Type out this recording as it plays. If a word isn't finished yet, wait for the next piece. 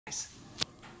guys,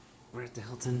 we're at the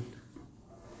Hilton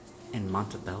in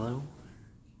Montebello,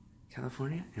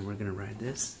 California, and we're gonna ride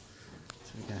this.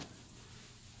 So we got,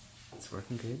 it's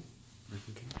working good,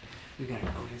 We got an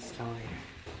Otis elevator.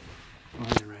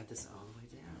 We're gonna ride this all the way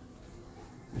down.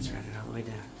 Let's ride it all the way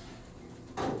down.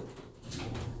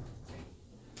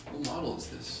 What model is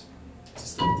this? Is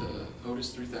this like the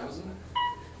Otis 3000?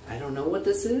 I don't know what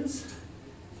this is.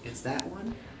 It's that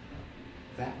one.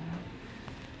 That one.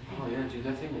 Oh yeah, dude,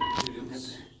 that thing, dude, it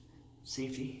was...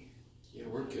 Safety. Yeah,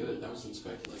 we're good. That was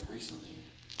inspected like recently.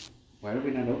 Why are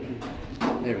we not opening?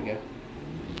 There we go.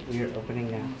 We are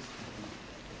opening now.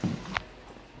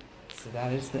 So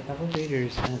that is the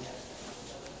elevators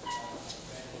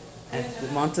at the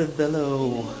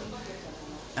Montebello.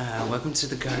 Welcome to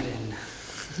the garden.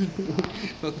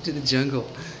 Welcome to the jungle.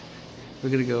 We're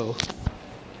gonna go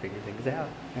figure things out.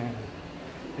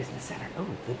 Business center. Oh,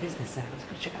 the business center. Let's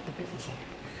go check out the business center.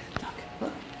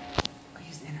 Look. Go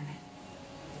use the internet.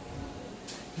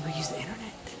 You go use the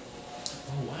internet.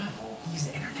 Oh wow. Use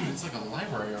the internet. Dude, it's like a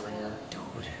library over here. Dude.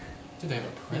 Do they have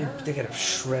a printer? They got a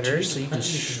shredder, so you can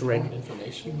shred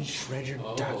information. You can shred your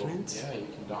documents. Yeah, you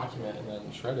can document and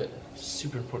then shred it.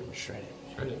 Super important. Shred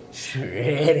it.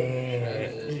 Shred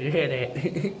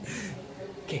it.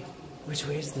 Okay, which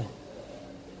way is the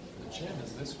gym?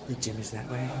 Is this way? The gym is that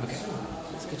way. Okay,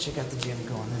 let's go check out the gym.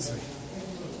 Go on this way.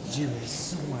 The gym is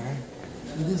somewhere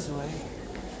this way.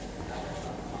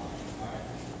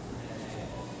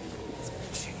 Let's go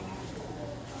check it out.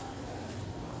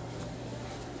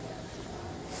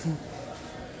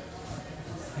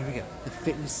 Here we go. The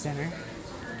fitness center.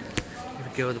 Here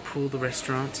we go. The pool, the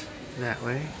restaurant. That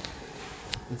way.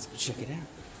 Let's go check it out.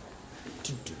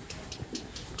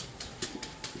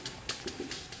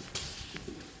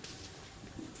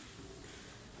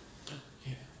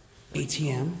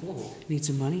 ATM. Whoa. Need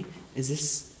some money? Is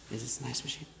this a nice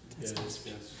machine? That's yes.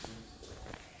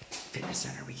 Fitness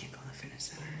center. We can't go in the fitness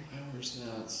center. Hours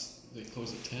now. They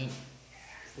close at 10.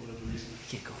 For whatever reason. We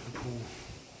can't go in the pool.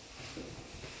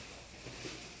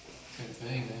 Same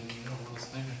thing, man. You know what's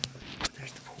there.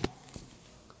 There's the pool.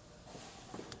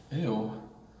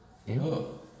 Ew. Ew. Ugh.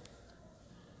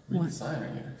 Read What? the sign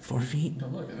right here. 4 feet? No,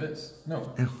 look at this.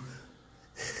 No. No.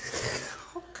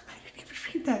 Oh, I didn't even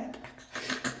read that.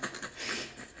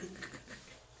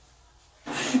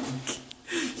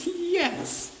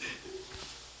 Yes.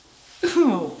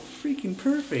 Oh, freaking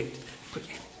perfect. But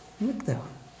look though.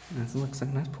 That looks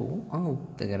like a nice pool. Oh,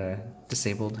 they got a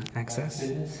disabled access.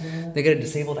 They got a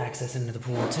disabled access into the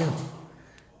pool too.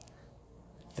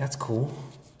 That's cool.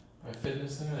 By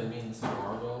fitness center, they mean some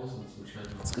barbells and some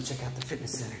treadmills. Let's go check out the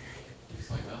fitness center. Looks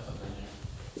like nothing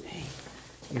in here. Hey,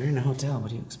 you're in a hotel. What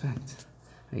do you expect?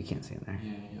 Oh, you can't see in there.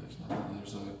 Yeah, there's nothing.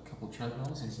 There's a couple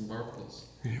treadmills and some barbells.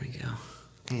 There we go.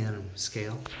 Hey, let them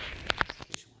scale.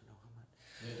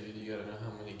 Yeah, dude, you gotta know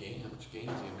how much gains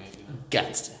you made, you know?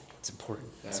 Guts. It's important.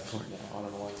 It's important. Yeah, I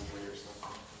don't know why you weigh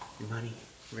yourself. Your money,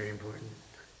 very important.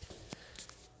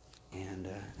 And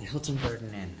the Hilton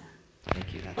Garden Inn.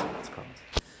 Thank you, that's what it's called.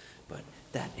 But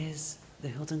that is the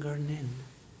Hilton Garden Inn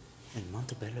in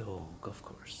Montebello Golf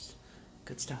Course.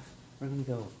 Good stuff. We're gonna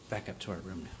go back up to our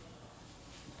room now.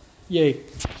 Yay.